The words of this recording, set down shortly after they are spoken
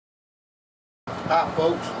Hi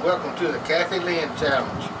folks, and welcome to the Kathy Lynn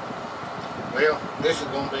Challenge. Well, this is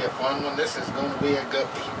going to be a fun one. This is going to be a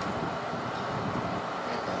guppy.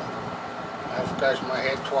 And, I've scratched my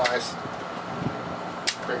head twice,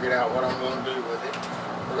 figured out what I'm going to do with it.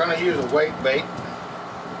 We're going to use a wake bait.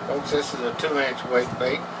 Folks, this is a 2-inch wake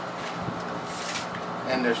bait.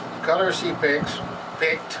 And the colors she picked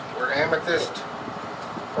were amethyst,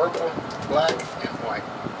 purple, black, and white.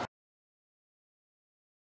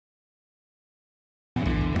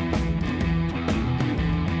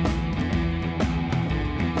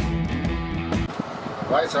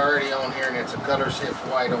 White's already on here, and it's a color shift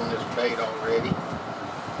white on this bait already.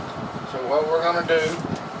 So what we're going to do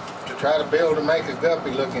to try to build to make a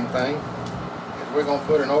guppy looking thing is we're going to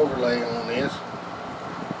put an overlay on this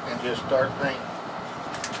and just start painting.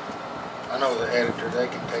 I know the editor, they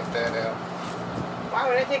can take that out. Why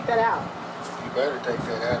would I take that out? You better take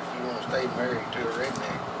that out if you want to stay married to a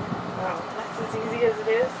redneck. Oh, that's as easy as it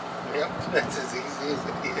is? Yep, that's as easy as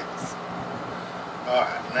it is.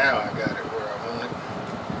 Alright, now I got it where I want it.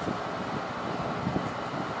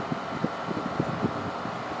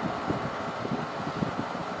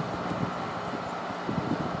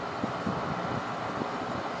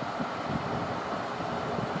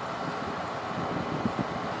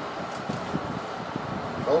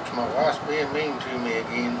 Folks, my wife's being mean to me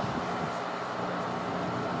again.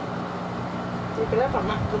 Keep it up. I'm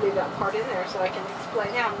not going to leave that part in there so I can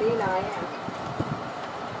explain how mean I am.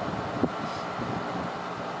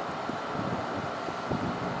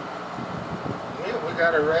 Yeah, we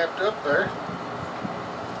got her wrapped up there.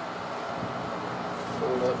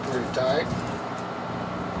 Pulled up pretty tight.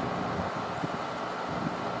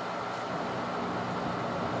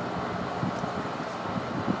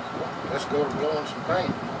 Let's go to blowing some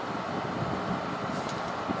paint.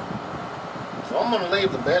 So I'm going to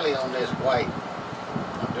leave the belly on this white.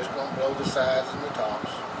 I'm just going to blow the sides and the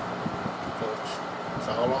tops. Folks, that's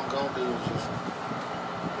all I'm going to do is just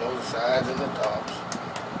blow the sides and the tops.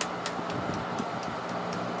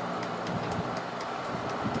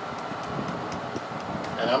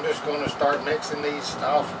 And I'm just going to start mixing these.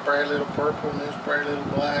 I'll spray a little purple and then spray a little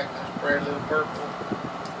black and then spray a little purple.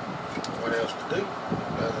 What else to do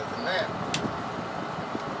other than that?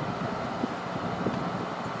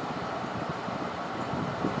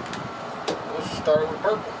 Let's start with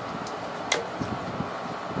purple.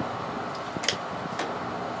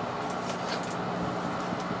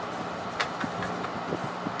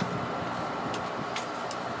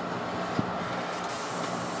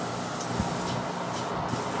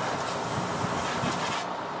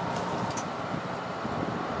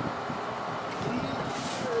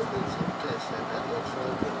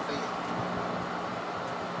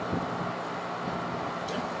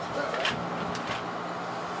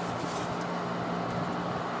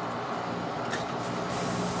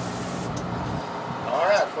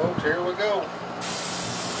 Alright folks, here we go.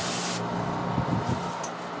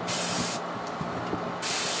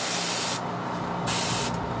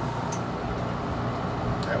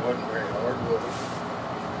 That wasn't very hard, was it?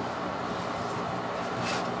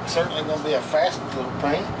 Certainly going to be a fast little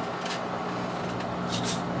paint. Let's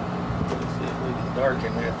see if we can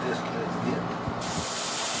darken that just a little bit.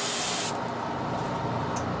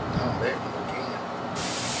 I'm betting we can.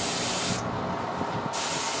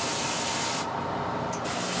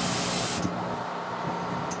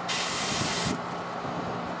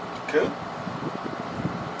 Cool.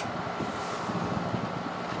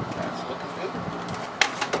 That's looking good.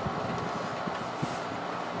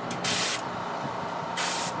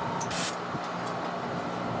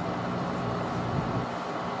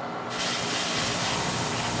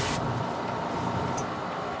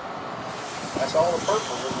 That's all the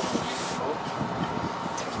purple we're going to use, folks.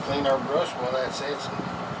 Let's clean our brush while that sets and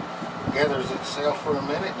gathers itself for a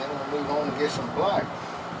minute, then we'll move on and get some black.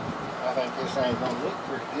 I think this thing's going to look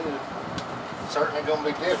pretty good. Certainly going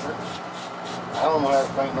to be different. I don't know how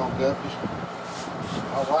to paint no guppies.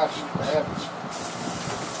 My wife used to have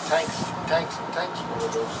tanks and tanks full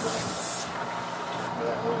of those things.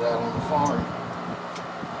 That was out on the farm.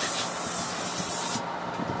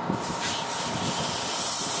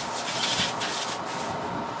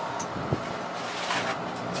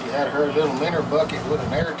 She had her little minnow bucket with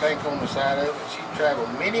an air tank on the side of it. She'd travel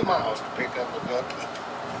many miles to pick up a guppy.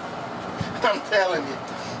 I'm telling you.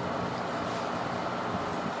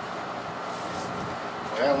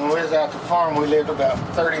 Well, when we was out the farm, we lived about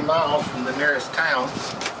 30 miles from the nearest town.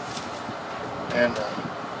 And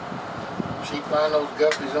she'd find those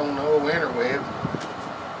guppies on the old interweb.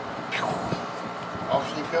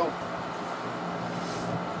 Off she'd go.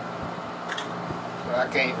 So I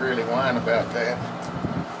can't really whine about that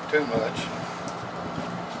too much.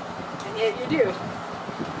 yet you do.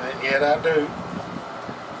 And yet I do.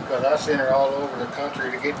 Because I sent her all over the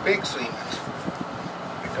country to get pig semen.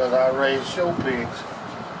 Because I raise show pigs.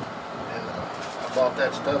 And I bought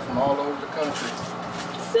that stuff from all over the country.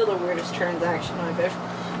 Still the weirdest transaction I've ever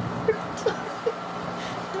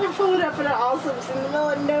I pulled up in an awesomes in the middle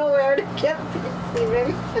of nowhere to get pig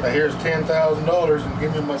semen. Now here's $10,000 and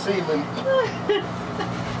give me my semen.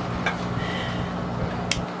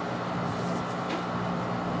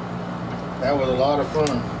 That was a lot of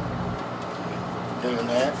fun doing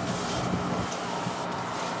that.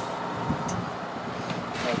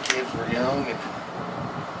 My kids were young and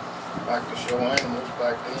liked to show animals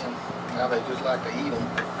back then. Now they just like to eat them.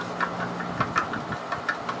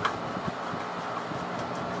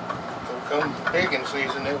 So come pigging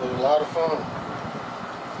season, it was a lot of fun.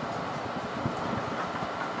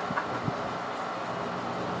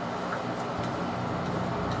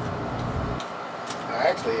 I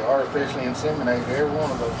actually artificially inseminated every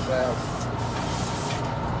one of those sows.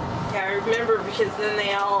 Yeah, I remember because then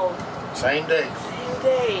they all... Same day. Same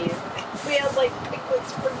days. We had like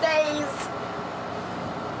piglets for days.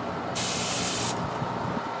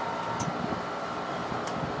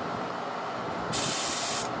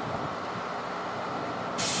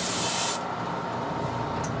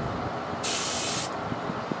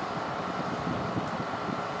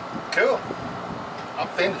 Cool. I'm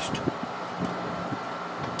finished.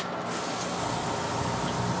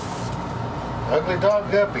 Ugly Dog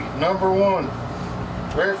Guppy, #1.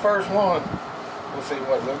 Very first one. We'll see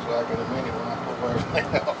what it looks like in a minute when I pull everything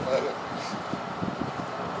off of it.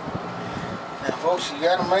 Now folks, you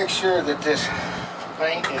gotta make sure that this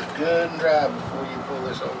paint is good and dry before you pull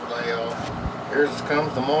this overlay off. Here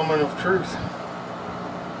comes the moment of truth.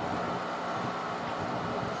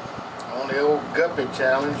 On the old Guppy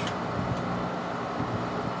challenge.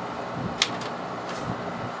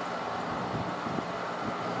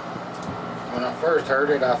 When I first heard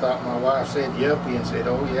it, I thought my wife said yuppie and said,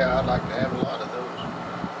 oh yeah, I'd like to have a lot of those.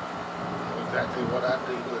 That's exactly what I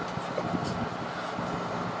do with them.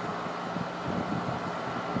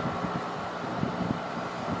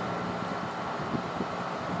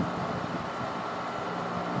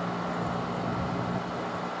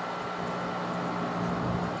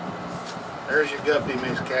 There's your guppy,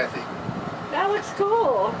 Miss Kathy. That looks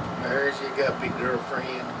cool. There's your guppy,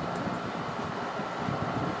 girlfriend.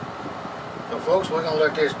 So folks, we're going to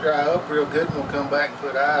let this dry up real good and we'll come back and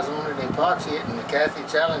put eyes on it and epoxy it and the Kathy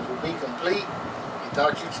challenge will be complete. You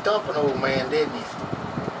thought you'd stump an old man, didn't you?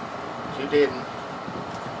 But you didn't.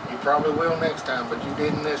 You probably will next time, but you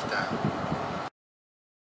didn't this time.